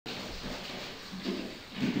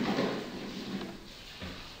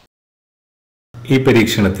ഈ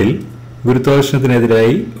പരീക്ഷണത്തിൽ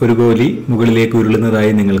ഗുരുത്വാകർഷണത്തിനെതിരായി ഒരു ഗോലി മുകളിലേക്ക്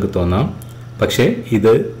ഉരുളുന്നതായി നിങ്ങൾക്ക് തോന്നാം. പക്ഷേ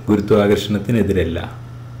ഇത് ഗുരുത്വാകർഷണത്തിനെതിരല്ല.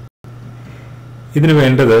 ഇതിന്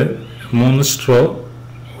വേണ്ടത് 3 സ്ട്രോ,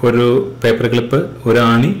 ഒരു പേപ്പർ ക്ലിപ്പ്, ഒരു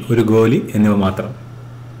ആണി, ഒരു ഗോലി എന്നിവ മാത്രം.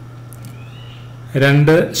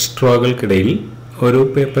 2 സ്ട്രോകൾക്കിടയിൽ ഒരു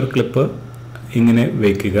പേപ്പർ ക്ലിപ്പ് ഇങ്ങനെ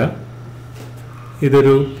വയ്ക്കുക.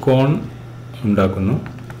 ഇതൊരു കോൺ ഉണ്ടാക്കുന്നു.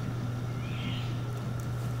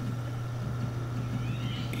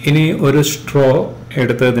 ഇനി ഒരു സ്ട്രോ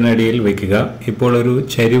എടുത്തതിനടിയിൽ വയ്ക്കുക. ഇപ്പോൾ ഒരു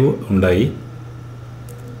ചരിവ് ഉണ്ടായി.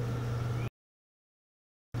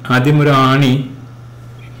 ആദ്യം ഒരു ആണി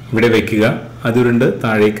ഇവിടെ വയ്ക്കുക. അതുരുണ്ട്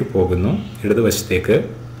താഴേക്ക് പോകുന്നു ഇടതുവശത്തേക്ക്.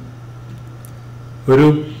 ഒരു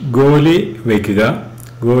ഗോലി വയ്ക്കുക.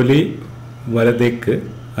 ഗോലി വലതേക്ക്,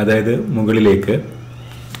 അതായത് മുകളിലേക്ക്.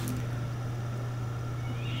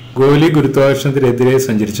 ഗോലി ഗുരുത്വാകർഷണത്തിനെതിരെ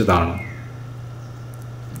സഞ്ചരിച്ചതാണോ?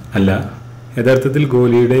 അല്ല. യഥാർത്ഥത്തിൽ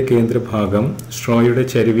ഗോലിയുടെ കേന്ദ്രഭാഗം സ്ട്രോയുടെ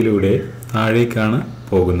ചരിവിലൂടെ താഴേക്കാണ്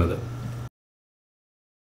പോകുന്നത്.